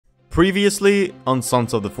Previously on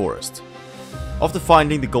Sons of the Forest. After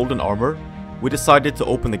finding the golden armor, we decided to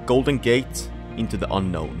open the golden gate into the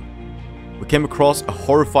unknown. We came across a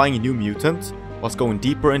horrifying new mutant whilst going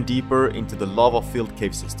deeper and deeper into the lava-filled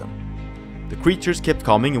cave system. The creatures kept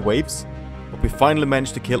coming in waves, but we finally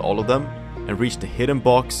managed to kill all of them and reached the hidden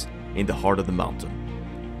box in the heart of the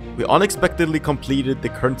mountain. We unexpectedly completed the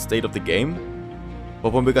current state of the game,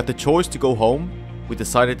 but when we got the choice to go home, we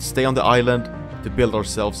decided to stay on the island to build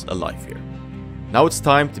ourselves a life here. Now it's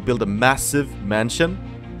time to build a massive mansion,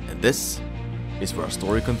 and this is where our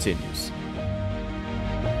story continues.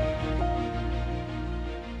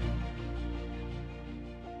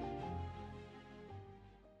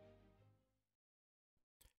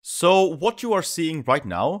 So what you are seeing right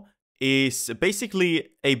now is basically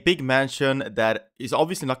a big mansion that is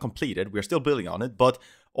obviously not completed. We're still building on it, but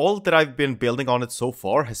all that I've been building on it so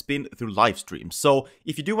far has been through live streams. So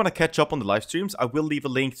if you do want to catch up on the live streams, I will leave a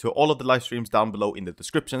link to all of the live streams down below in the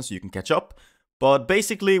description so you can catch up. But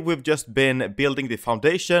basically, we've just been building the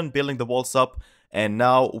foundation, building the walls up, and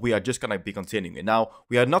now we are just going to be continuing. Now,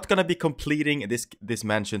 we are not going to be completing this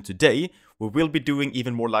mansion today. We will be doing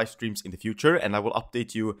even more live streams in the future, and I will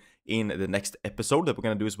update you in the next episode that we're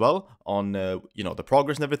going to do as well on, the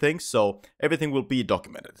progress and everything. So everything will be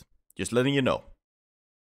documented. Just letting you know.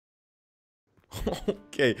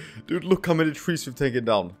 Okay, dude, look how many trees we've taken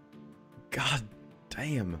down. God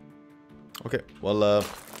damn. Okay, well, let's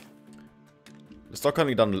start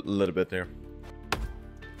cutting down a little bit here.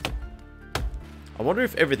 I wonder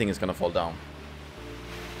if everything is gonna fall down.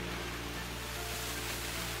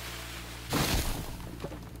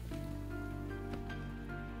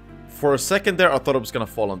 For a second there, I thought it was gonna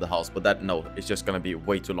fall on the house, but no, it's just gonna be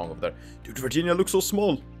way too long over there. Dude, Virginia looks so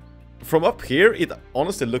small. From up here, it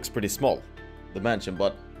honestly looks pretty small, the mansion,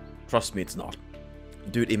 but trust me, it's not.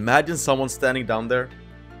 Dude, imagine someone standing down there,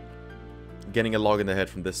 getting a log in the head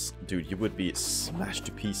from this. Dude, you would be smashed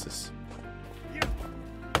to pieces.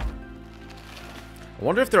 I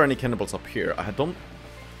wonder if there are any cannibals up here. I don't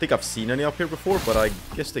think I've seen any up here before, but I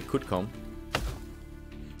guess they could come.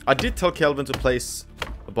 I did tell Kelvin to place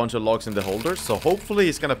a bunch of logs in the holders, so hopefully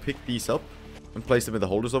he's gonna pick these up and place them in the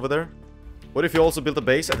holders over there. What if you also built a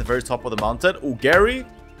base at the very top of the mountain? Oh, Gary!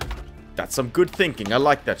 That's some good thinking. I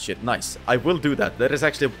like that shit. Nice. I will do that. That is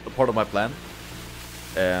actually a part of my plan.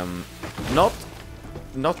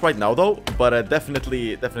 Not right now though, but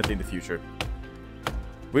definitely in the future.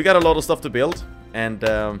 We got a lot of stuff to build, and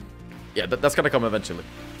yeah, that's gonna come eventually.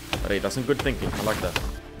 But hey, that's some good thinking. I like that.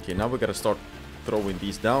 Okay, now we gotta start throwing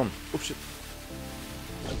these down. Oh shit.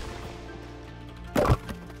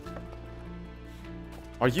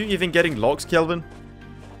 Are you even getting logs, Kelvin?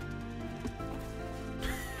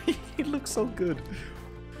 It looks so good.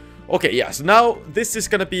 Okay, yeah, so now this is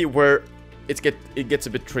gonna be where it gets a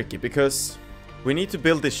bit tricky, because we need to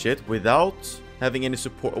build this shit without having any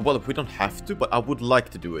support. Well, we don't have to, but I would like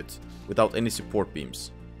to do it without any support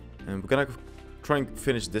beams. And we're gonna try and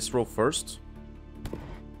finish this row first,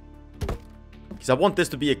 because I want this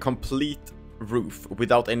to be a complete roof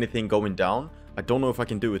without anything going down. I don't know if I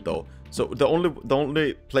can do it though. So the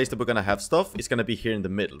only place that we're gonna have stuff is gonna be here in the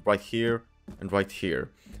middle, right here and right here.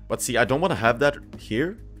 But see, I don't want to have that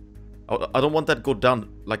here. I don't want that to go down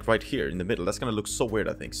like right here in the middle. That's gonna look so weird,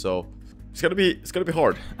 I think. So it's gonna be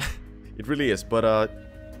hard. It really is. But I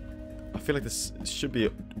feel like this should be.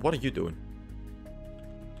 What are you doing?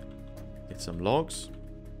 Get some logs.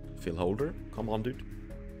 Fill holder. Come on, dude.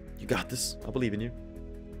 You got this. I believe in you.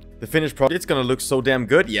 The finished project's gonna look so damn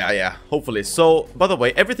good. Yeah, hopefully. So, by the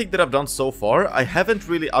way, everything that I've done so far, I haven't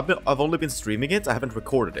really. I've only been streaming it. I haven't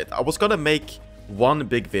recorded it. I was gonna make one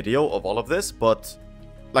big video of all of this, but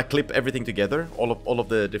like clip everything together, all of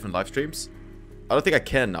the different live streams. I don't think I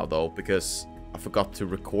can now though, because I forgot to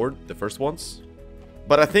record the first ones.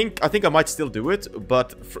 But I think I might still do it,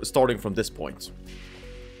 but starting from this point.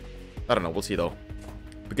 I don't know. We'll see though,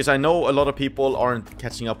 because I know a lot of people aren't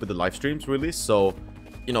catching up with the live streams really, so.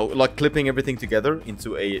 You know, like clipping everything together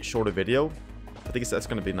into a shorter video. I think that's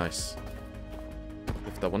gonna be nice.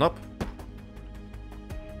 Lift that one up.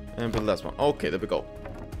 And build that one. Okay, there we go.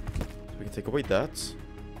 So we can take away that.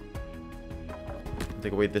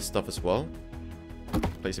 Take away this stuff as well.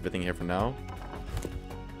 Place everything here for now.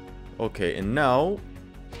 Okay, and now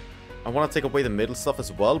I want to take away the middle stuff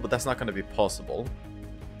as well, but that's not gonna be possible.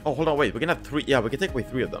 Oh, hold on, wait. We can have 3. Yeah, we can take away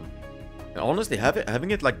 3 of them. And honestly,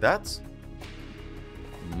 having it like that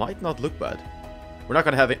might not look bad. We're not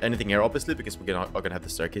gonna have anything here, obviously, because we're gonna have the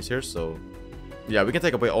staircase here. So, yeah, we can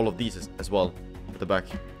take away all of these as well at the back.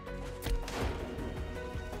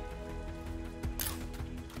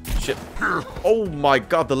 Shit. Oh my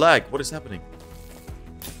god, the lag. What is happening?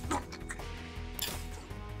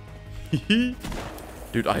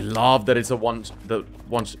 Dude, I love that it's a one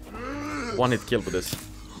hit kill with this.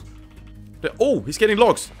 Oh, he's getting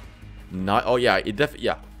logs. No, oh yeah,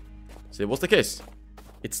 yeah. So what's the case?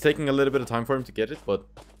 It's taking a little bit of time for him to get it, but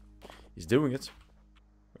he's doing it.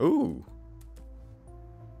 Ooh.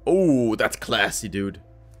 Oh, that's classy, dude.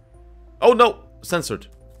 Oh no, censored.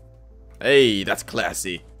 Hey, that's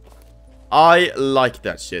classy. I like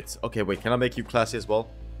that shit. Okay, wait, can I make you classy as well?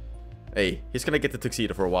 Hey, he's gonna get the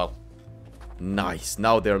tuxedo for a while. Nice,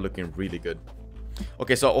 now they're looking really good.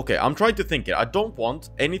 Okay, so, okay, I'm trying to think here. I don't want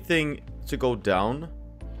anything to go down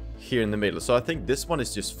here in the middle. So I think this one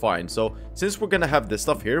is just fine. So since we're gonna have this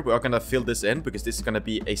stuff here, we are gonna fill this in because this is gonna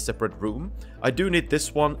be a separate room. I do need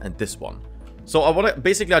this one and this one. So I want to,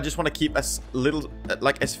 basically I just want to keep as little,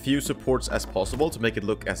 like as few supports as possible to make it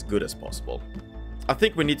look as good as possible. I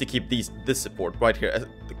think we need to keep this support right here,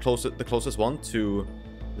 the closest one to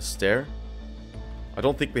the stair. I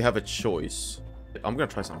don't think we have a choice. I'm gonna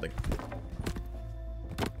try something.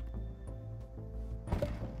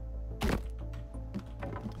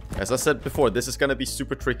 As I said before, this is gonna be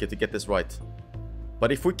super tricky to get this right.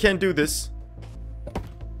 But if we can do this...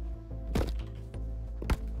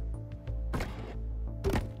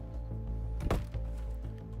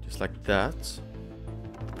 just like that.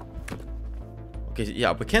 Okay,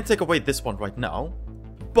 yeah, we can't take away this one right now.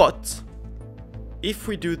 But... if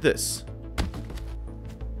we do this...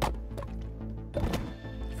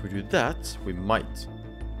 if we do that, we might.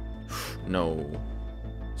 No.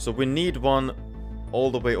 So we need one... all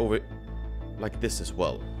the way over like this as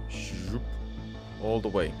well. All the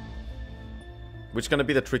way. Which is gonna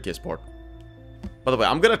be the trickiest part. By the way,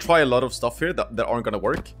 I'm gonna try a lot of stuff here that aren't gonna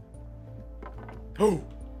work. Oh!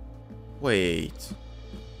 Wait.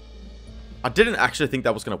 I didn't actually think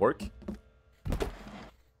that was gonna work.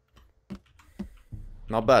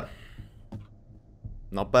 Not bad.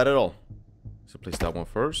 Not bad at all. So place that one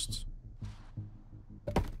first.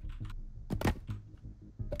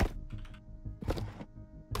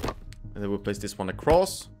 And then we'll place this one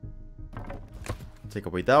across. Take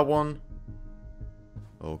away that one.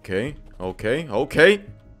 Okay, okay, okay.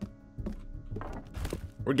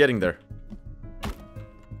 We're getting there.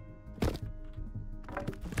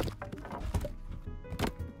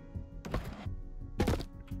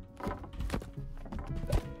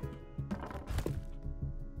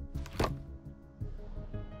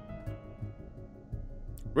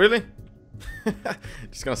 Really?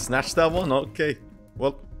 Just gonna snatch that one? Okay.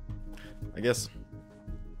 Well... I guess.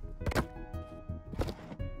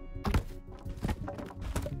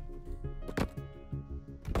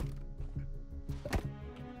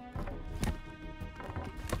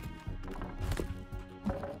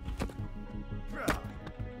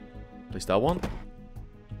 Place that one.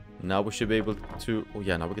 Now we should be able to... oh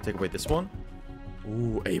yeah, now we can take away this one.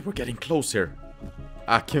 Ooh, hey, we're getting close here.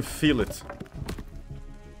 I can feel it.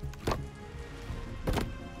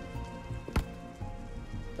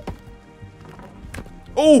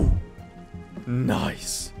 Oh!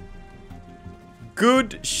 Nice.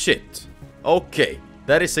 Good shit. Okay.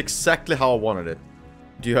 That is exactly how I wanted it.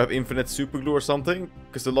 Do you have infinite super glue or something?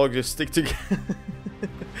 Because the logs just stick together.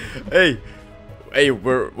 Hey,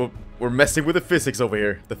 we're messing with the physics over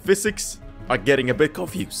here. The physics are getting a bit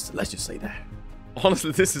confused. Let's just say that.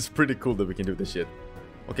 Honestly, this is pretty cool that we can do this shit.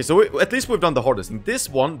 Okay, so at least we've done the hardest thing. This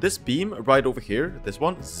one, this beam right over here, this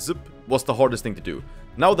one, zip, was the hardest thing to do.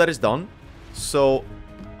 Now that is done. So...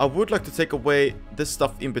 I would like to take away this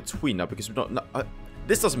stuff in between now, because we don't...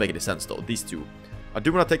 this doesn't make any sense, though, these two. I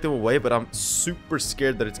do want to take them away, but I'm super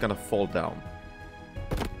scared that it's gonna fall down.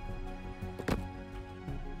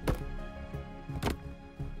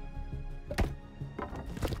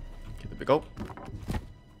 Okay, there we go.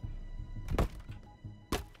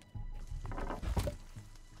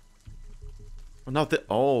 Oh, now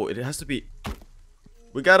oh, it has to be...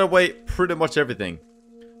 we got away pretty much everything.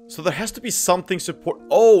 So there has to be something support...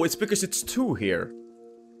 oh, it's because it's two here.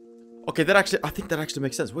 Okay, that actually... I think that actually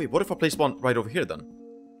makes sense. Wait, what if I place one right over here then?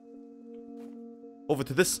 Over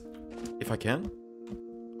to this... if I can?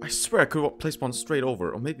 I swear I could place one straight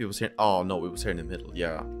over. Or maybe it was here... oh, no, it was here in the middle.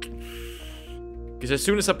 Yeah. Because as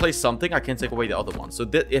soon as I place something, I can take away the other one. So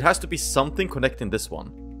it has to be something connecting this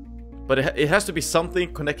one. But it has to be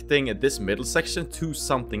something connecting this middle section to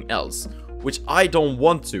something else. Which I don't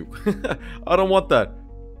want to. I don't want that.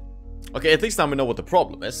 Okay, at least now we know what the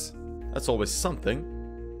problem is. That's always something.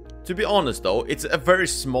 To be honest though, it's a very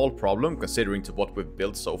small problem considering to what we've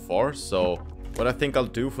built so far. So what I think I'll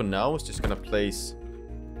do for now is just gonna place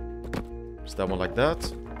that one like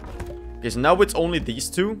that. Okay, so now it's only these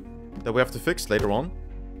two that we have to fix later on.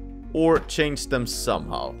 Or change them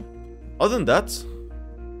somehow. Other than that,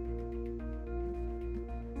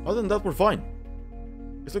 Other than that, we're fine.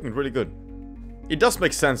 It's looking really good. It does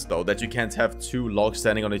make sense, though, that you can't have two logs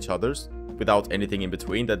standing on each other's without anything in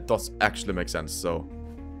between. That does actually make sense, so...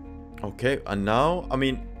 Okay, and now, I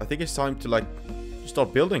mean, I think it's time to, like,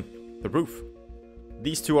 start building the roof.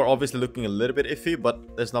 These two are obviously looking a little bit iffy,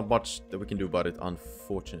 but there's not much that we can do about it,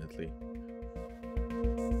 unfortunately.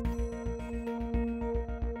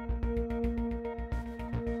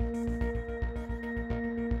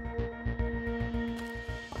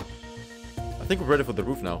 I think we're ready for the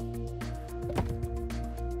roof now.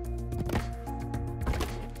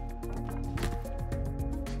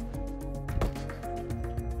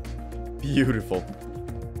 Beautiful.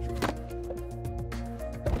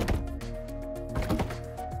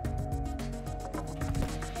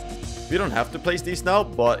 We don't have to place these now,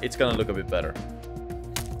 but it's gonna look a bit better.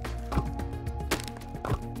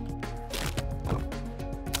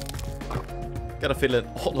 Gotta fill in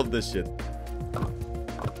all of this shit.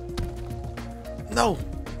 No!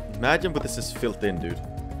 Imagine what this is filled in, dude.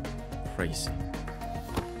 Crazy.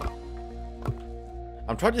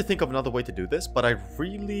 I'm trying to think of another way to do this, but I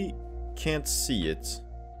really can't see it.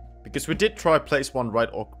 Because we did try place one right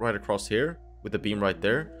across here, with the beam right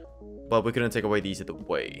there, but we couldn't take away these either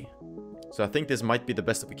way. So I think this might be the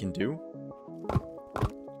best that we can do.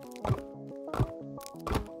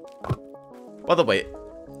 By the way,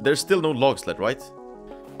 there's still no log sled, right?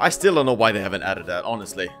 I still don't know why they haven't added that,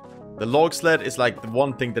 honestly. The log sled is like the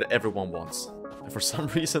one thing that everyone wants. And for some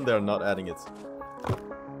reason, they're not adding it.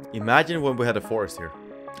 Imagine when we had a forest here.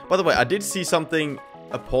 By the way, I did see something,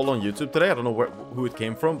 a poll on YouTube today. I don't know who it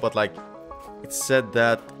came from, but like, it said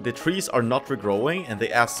that the trees are not regrowing, and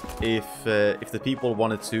they asked if the people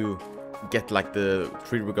wanted to get like the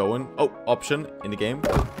tree regrowing option in the game,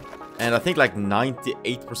 and I think like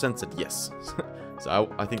 98% said yes.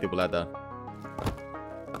 So I think they will add that.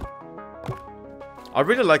 I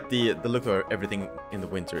really like the look of everything in the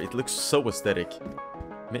winter. It looks so aesthetic.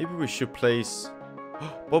 Maybe we should place...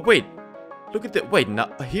 But wait, look at that. Wait, now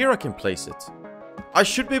here I can place it. I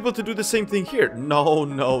should be able to do the same thing here. No,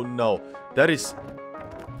 no, no. That is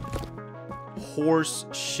horse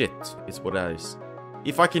shit, is what that is.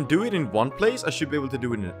 If I can do it in one place, I should be able to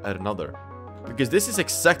do it at another. Because this is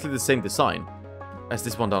exactly the same design as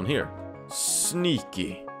this one down here.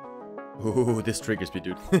 Sneaky. Ooh, this triggers me,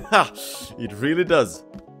 dude. It really does.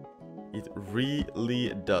 It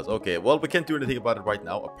really does. Okay, well, we can't do anything about it right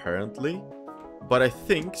now, apparently. But I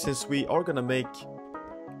think, since we are gonna make...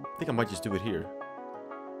 I think I might just do it here.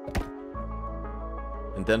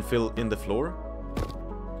 And then fill in the floor.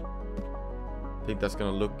 I think that's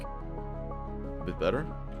gonna look a bit better.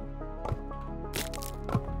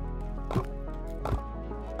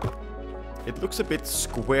 It looks a bit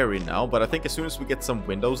squarey now, but I think as soon as we get some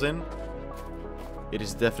windows in, it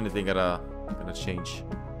is definitely gonna change.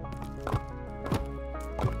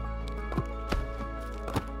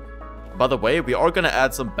 By the way, we are gonna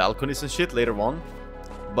add some balconies and shit later on,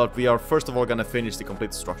 but we are first of all gonna finish the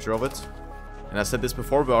complete structure of it. And I said this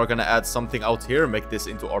before, we are gonna add something out here, make this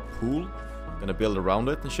into our pool. Gonna build around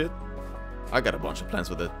it and shit. I got a bunch of plans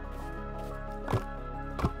with it.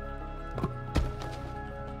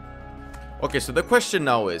 Okay, so the question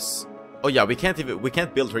now is... Oh yeah, we can't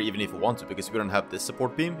build her even if we want to, because we don't have this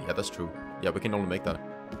support beam. Yeah, that's true. Yeah, we can only make that.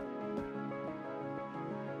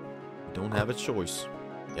 We don't have a choice.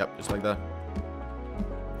 Yep, just like that.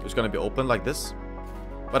 It's gonna be open like this.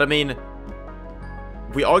 But I mean...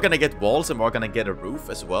 We are gonna get walls and we're gonna get a roof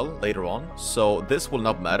as well later on. So this will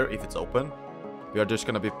not matter if it's open. We are just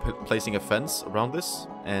gonna be placing a fence around this.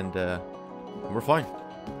 And we're fine.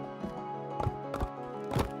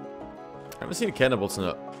 I haven't seen cannibals in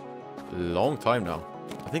a long time now.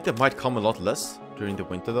 I think they might come a lot less during the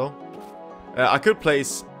winter though. I could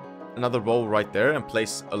place another row right there and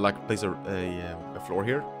place a floor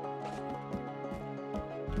here.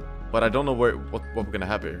 But I don't know what we're gonna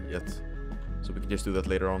have here yet. So we can just do that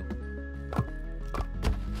later on.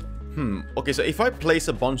 Okay, so if I place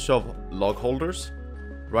a bunch of log holders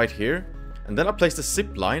right here, and then I place the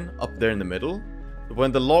zip line up there in the middle,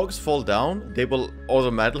 when the logs fall down, they will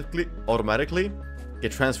automatically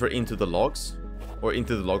get transferred into the logs, or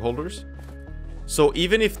into the log holders. So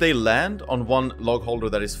even if they land on one log holder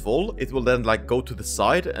that is full, it will then like go to the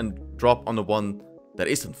side and drop on the one that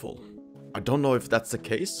isn't full. I don't know if that's the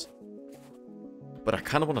case, but I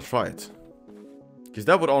kind of want to try it. Because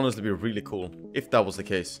that would honestly be really cool, if that was the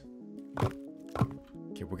case.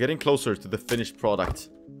 Okay, we're getting closer to the finished product.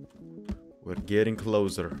 We're getting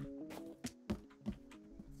closer.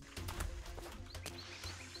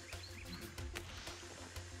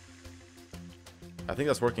 I think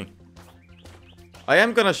that's working. I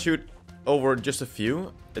am gonna shoot over just a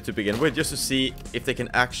few, to begin with, just to see if they can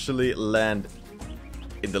actually land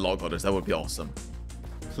in the log hunters. That would be awesome.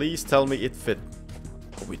 Please tell me it fit.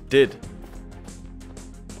 Oh, it did.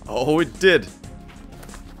 Oh, it did.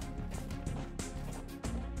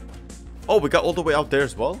 Oh, we got all the way out there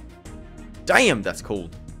as well. Damn, that's cool.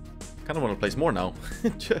 Kind of want to place more now.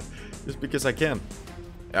 Just because I can.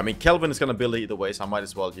 I mean, Kelvin is going to build either way, so I might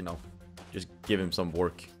as well, you know, just give him some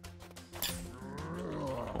work.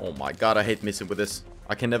 Oh my god, I hate missing with this.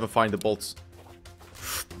 I can never find the bolts.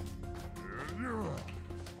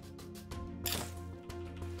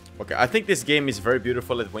 Okay, I think this game is very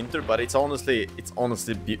beautiful at winter, but it's honestly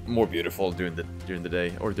more beautiful during the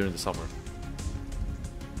day or during the summer.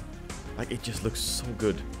 Like, it just looks so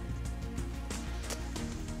good.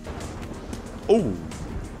 Oh,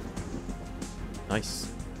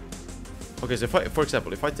 nice. Okay, so for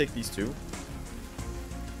example, if I take these two.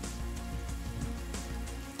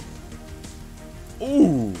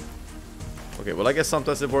 Ooh. Okay, well, I guess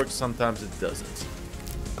sometimes it works, sometimes it doesn't.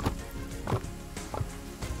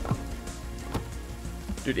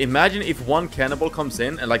 Dude, imagine if one cannibal comes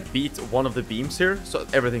in and like beats one of the beams here, so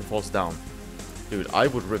everything falls down. Dude, I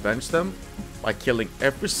would revenge them by killing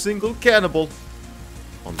every single cannibal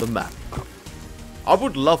on the map. I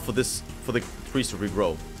would love for the trees to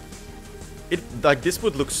regrow. Like, this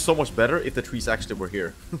would look so much better if the trees actually were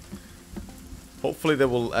here. Hopefully they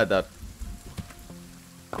will add that.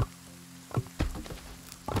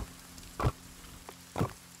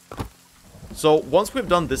 So once we've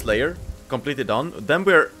done this layer, completely done, then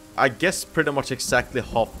we're, I guess, pretty much exactly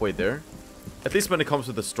halfway there. At least when it comes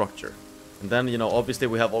to the structure. And then, you know, obviously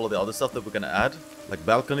we have all of the other stuff that we're gonna add, like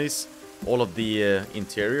balconies, all of the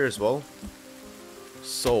interior as well.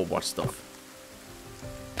 So much stuff.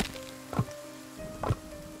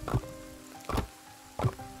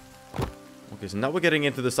 Okay, so now we're getting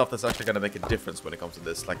into the stuff that's actually gonna make a difference when it comes to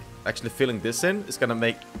this. Like, actually filling this in is gonna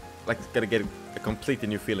make, like, gonna get a completely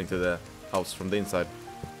new feeling to the house from the inside.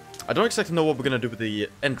 I don't exactly know what we're gonna do with the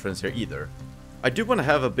entrance here either. I do want to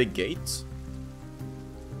have a big gate,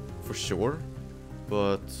 for sure,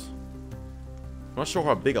 but I'm not sure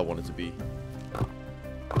how big I want it to be.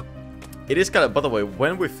 It is kind of, by the way,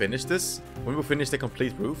 when we finish this, when we finish the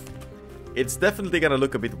complete roof, it's definitely gonna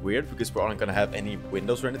look a bit weird because we aren't gonna have any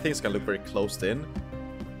windows or anything. It's gonna look very closed in,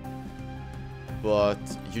 but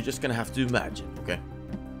you're just gonna have to imagine, okay?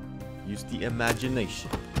 Use the imagination.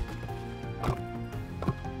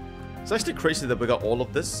 It's actually crazy that we got all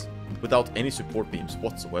of this without any support beams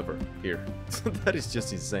whatsoever here. That is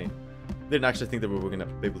just insane. Didn't actually think that we were gonna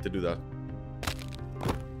be able to do that.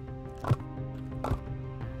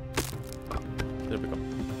 There we go.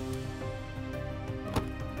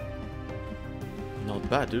 Not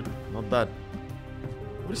bad, dude. Not bad.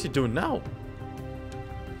 What is he doing now?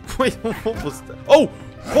 Wait, what was that? Oh!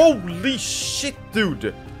 Holy shit,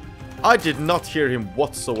 dude! I did not hear him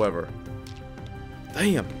whatsoever.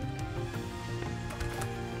 Damn.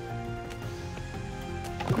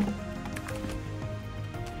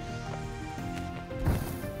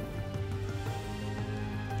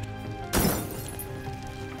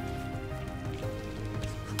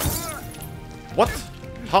 What?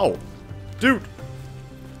 How? Dude!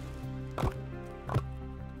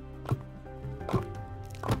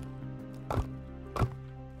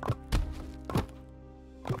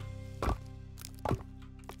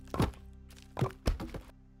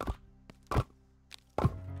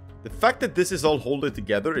 The fact that this is all holding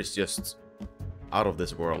together is just out of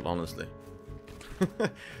this world, honestly.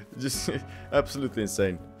 Just absolutely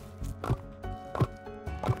insane.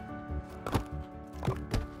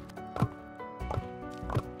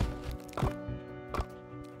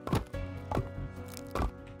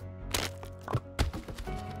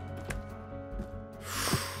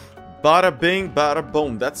 Bada bing, bada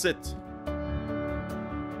boom, that's it.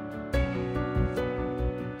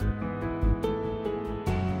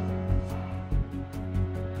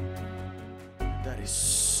 That is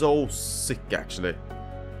so sick, actually.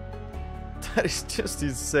 That is just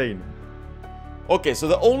insane. Okay, so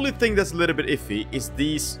the only thing that's a little bit iffy is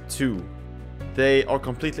these two. They are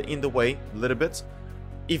completely in the way, a little bit.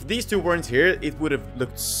 If these two weren't here, it would have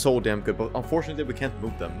looked so damn good, but unfortunately we can't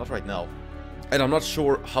move them, not right now. And I'm not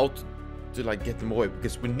sure how to like get them away,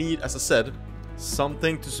 because we need, as I said,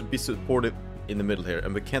 something to be supported in the middle here,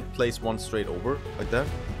 and we can't place one straight over like that.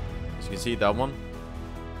 As you can see, that one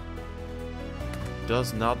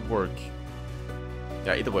does not work.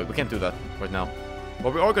 Yeah, either way, we can't do that right now.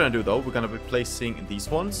 What we are gonna do though, we're gonna be placing these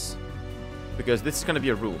ones, because this is gonna be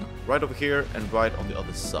a room right over here and right on the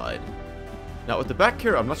other side. Now at the back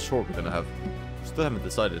here, I'm not sure what we're gonna have. Still haven't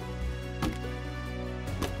decided.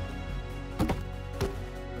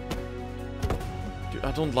 Dude,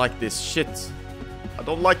 I don't like this shit. I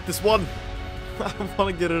don't like this one. I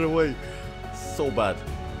want to get it away. So bad.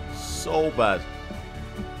 So bad.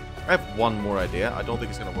 I have one more idea. I don't think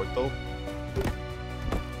it's gonna work though.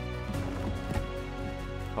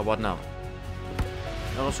 How about now?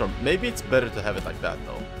 I'm not sure. Maybe it's better to have it like that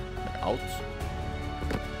though. Like out.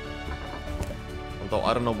 Although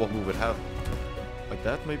I don't know what we would have. Like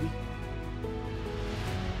that maybe?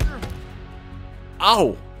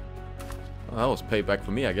 Ow! Well, that was payback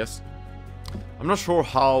for me, I guess. I'm not sure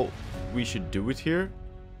how we should do it here.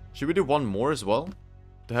 Should we do one more as well?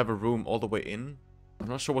 To have a room all the way in? I'm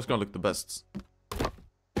not sure what's gonna look the best.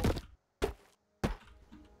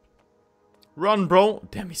 Run, bro!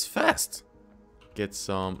 Damn, he's fast! Get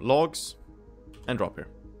some logs and drop here.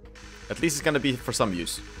 At least it's gonna be for some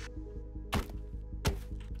use.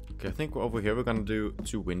 Okay, I think over here we're gonna do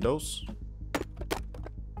 2 windows.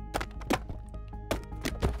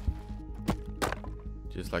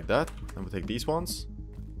 Just like that. And we'll take these ones.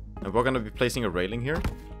 And we're gonna be placing a railing here.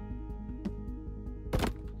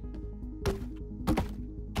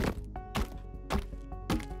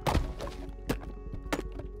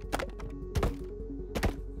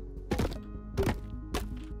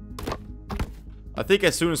 I think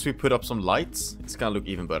as soon as we put up some lights, it's gonna look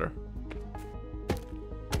even better.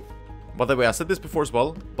 By the way, I said this before as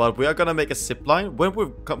well, but we are gonna make a zip line when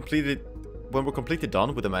we're completely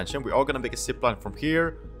done with the mansion. We are gonna make a zip line from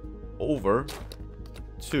here over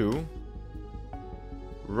to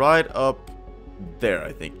right up there.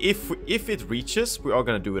 I think if it reaches, we are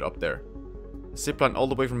gonna do it up there. Zip line all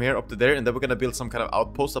the way from here up to there, and then we're gonna build some kind of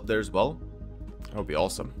outpost up there as well. That would be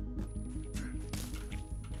awesome.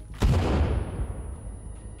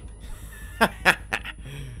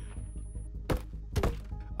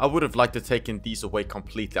 I would have liked to take these away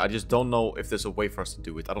completely. I just don't know if there's a way for us to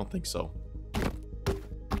do it. I don't think so.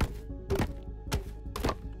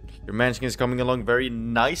 Your mansion is coming along very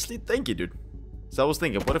nicely. Thank you, dude. So I was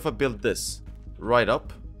thinking, what if I build this right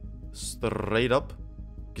up, straight up?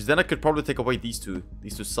 Because then I could probably take away these two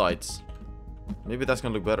sides. Maybe that's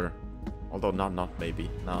gonna look better. Although not maybe.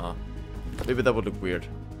 Nah. Maybe that would look weird.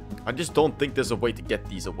 I just don't think there's a way to get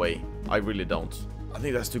these away. I really don't. I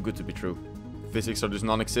think that's too good to be true. Physics are just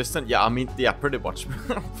non-existent? Yeah, I mean, yeah, pretty much.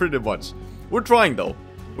 Pretty much. We're trying, though.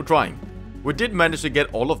 We're trying. We did manage to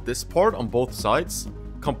get all of this part on both sides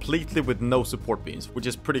completely with no support beams, which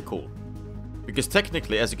is pretty cool. Because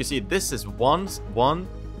technically, as you can see, this is 1,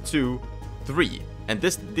 2, 3. And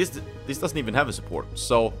this doesn't even have a support.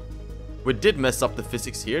 So, we did mess up the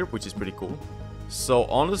physics here, which is pretty cool. So,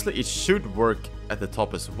 honestly, it should work at the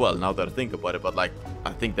top as well, now that I think about it. But, like,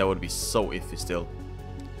 I think that would be so iffy still.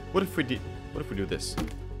 What if we do this?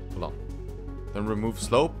 Hold on. Then remove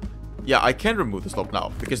slope. Yeah, I can remove the slope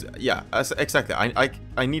now. Because, yeah, exactly.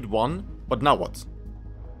 I need one. But now what?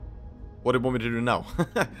 What do you want me to do now?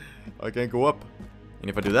 I can't go up. And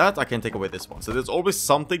if I do that, I can take away this one. So there's always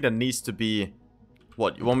something that needs to be...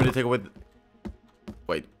 What? You want me to take away...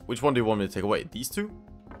 Wait, which one do you want me to take away? These two?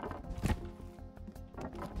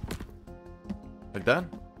 Like that?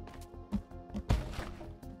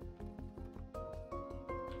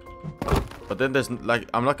 But then there's, like,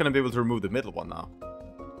 I'm not gonna be able to remove the middle one now.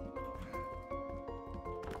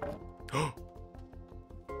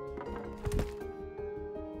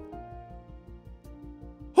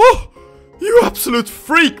 Oh! You absolute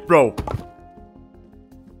freak, bro!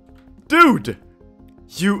 Dude!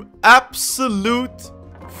 You absolute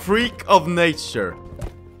freak of nature.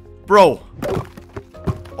 Bro.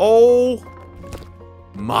 Oh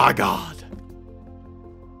my god.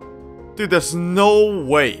 Dude, there's no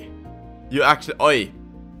way. You actually... Oi.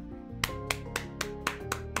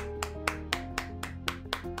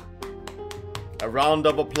 A round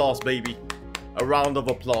of applause, baby. A round of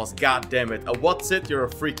applause. God damn it. What's it? You're a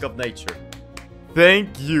freak of nature.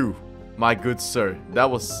 Thank you, my good sir. That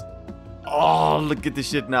was... Oh, look at this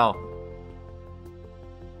shit now.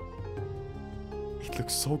 It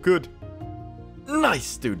looks so good.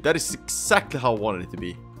 Nice, dude. That is exactly how I wanted it to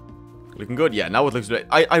be. Looking good? Yeah, now it looks great.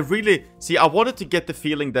 I really... See, I wanted to get the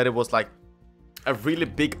feeling that it was like a really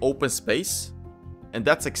big open space. And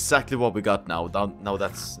that's exactly what we got now. Now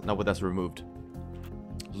that's removed.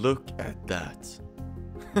 Look at that.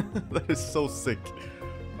 That is so sick.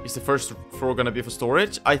 Is the first floor gonna be for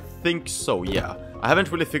storage? I think so, yeah. I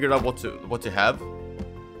haven't really figured out what to have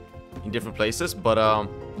in different places, but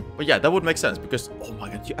yeah, that would make sense because, oh my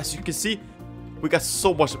god, as you can see, we got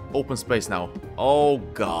so much open space now. Oh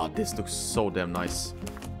god, this looks so damn nice.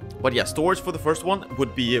 But yeah, storage for the first one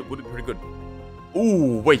would be pretty good.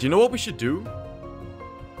 Ooh, wait, you know what we should do?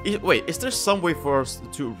 Wait, is there some way for us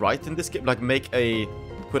to write in this game? Like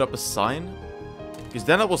put up a sign? Because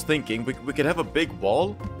then I was thinking we could have a big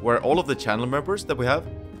wall where all of the channel members that we have,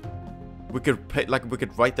 we could pay, like we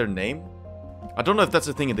could write their name. I don't know if that's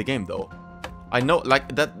a thing in the game though. I know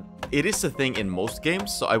like that it is a thing in most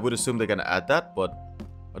games, so I would assume they're gonna add that, but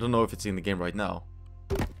I don't know if it's in the game right now.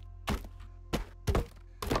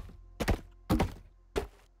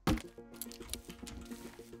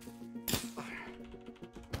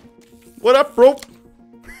 What up, bro?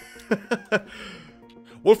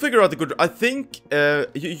 We'll figure out the good... I think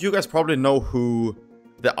you guys probably know who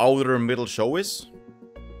the outer middle show is.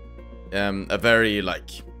 A very,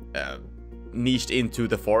 like, niched into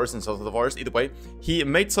the forest and south of the forest. Either way, he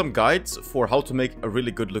made some guides for how to make a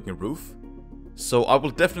really good looking roof. So I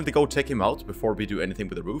will definitely go check him out before we do anything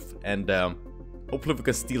with the roof. And hopefully we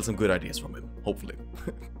can steal some good ideas from him. Hopefully.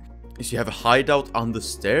 If you have a hideout on the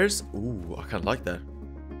stairs. Ooh, I kind of like that.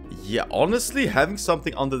 Yeah, honestly, having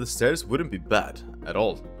something under the stairs wouldn't be bad at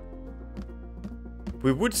all.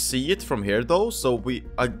 We would see it from here though, so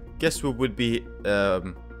I guess we would be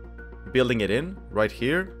building it in right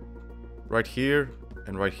here,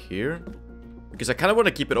 and right here. Because I kind of want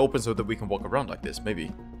to keep it open so that we can walk around like this,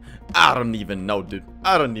 maybe. I don't even know, dude.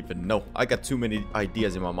 I don't even know. I got too many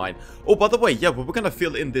ideas in my mind. Oh, by the way, yeah, we're gonna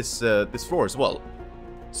fill in this this floor as well.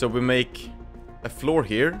 So we make a floor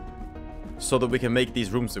here, so that we can make these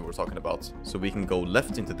rooms that we're talking about. So we can go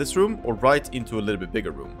left into this room or right into a little bit bigger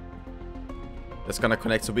room. That's gonna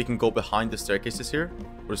connect so we can go behind the staircases here.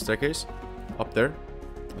 Or the staircase. Up there.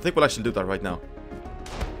 I think we'll actually do that right now.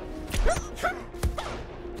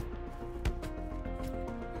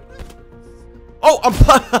 Oh, I'm...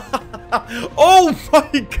 Oh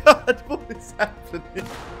my god, what is happening?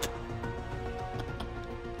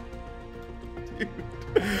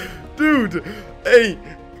 Dude, hey.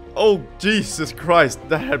 Oh, Jesus Christ.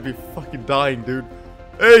 That had me fucking dying, dude.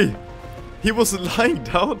 Hey! He was lying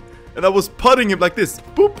down, and I was putting him like this.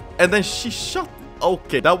 Boop! And then she shot.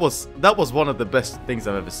 Okay, that was one of the best things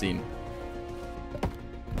I've ever seen.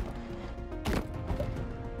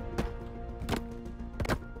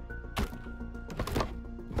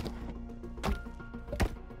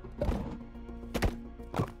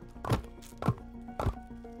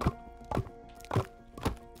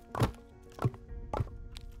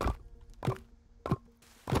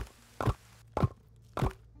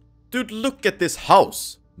 Dude, look at this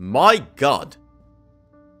house. My god.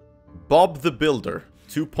 Bob the Builder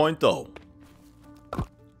 2.0.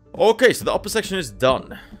 Okay, so the upper section is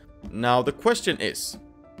done. Now the question is,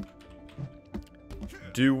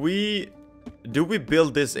 do we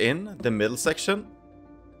build this in the middle section?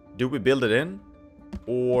 Do we build it in,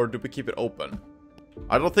 or do we keep it open?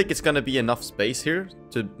 I don't think it's gonna be enough space here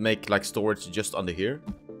to make like storage just under here.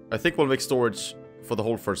 I think we'll make storage for the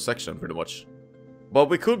whole first section pretty much. But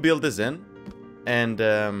we could build this in, and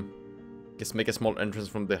just make a small entrance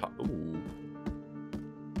from the... Ooh.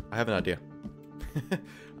 I have an idea.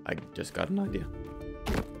 I just got an idea.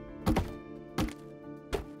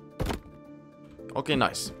 Okay,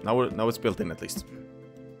 nice. Now it's built in at least.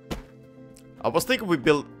 I was thinking we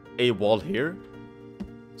build a wall here,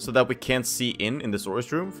 so that we can't see in the storage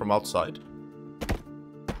room from outside.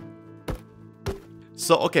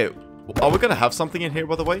 So, okay, are we gonna have something in here,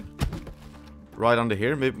 by the way? Right under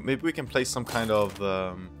here. Maybe we can place some kind of,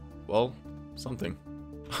 well, something.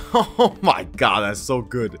 Oh my god, that's so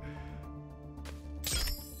good.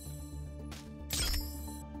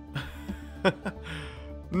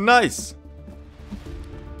 Nice.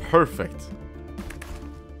 Perfect.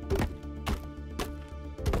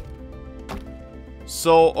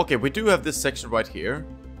 So, okay, we do have this section right here.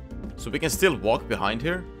 So we can still walk behind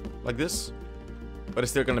here, like this. But it's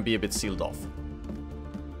still gonna be a bit sealed off.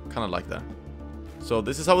 Kinda like that. So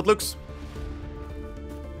this is how it looks.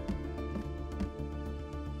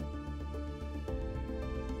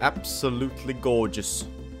 Absolutely gorgeous.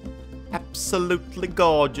 Absolutely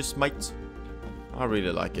gorgeous, mate. I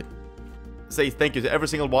really like it. Say thank you to every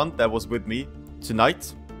single one that was with me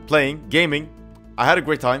tonight, playing, gaming. I had a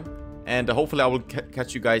great time, and hopefully I will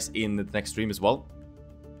catch you guys in the next stream as well.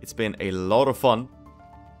 It's been a lot of fun,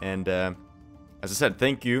 and as I said,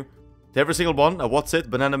 thank you to every single one. What's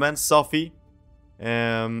it? Banana Man, Safi.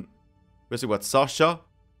 We got Sasha,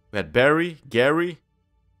 we had Barry, Gary,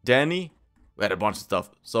 Danny, we had a bunch of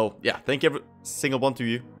stuff. So yeah, thank every single one to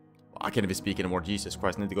you. I can't even speak anymore, Jesus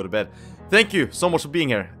Christ, I need to go to bed. Thank you so much for being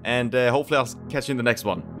here, and hopefully I'll catch you in the next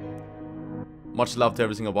one. Much love to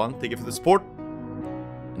every single one, thank you for the support,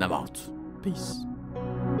 and I'm out. Peace.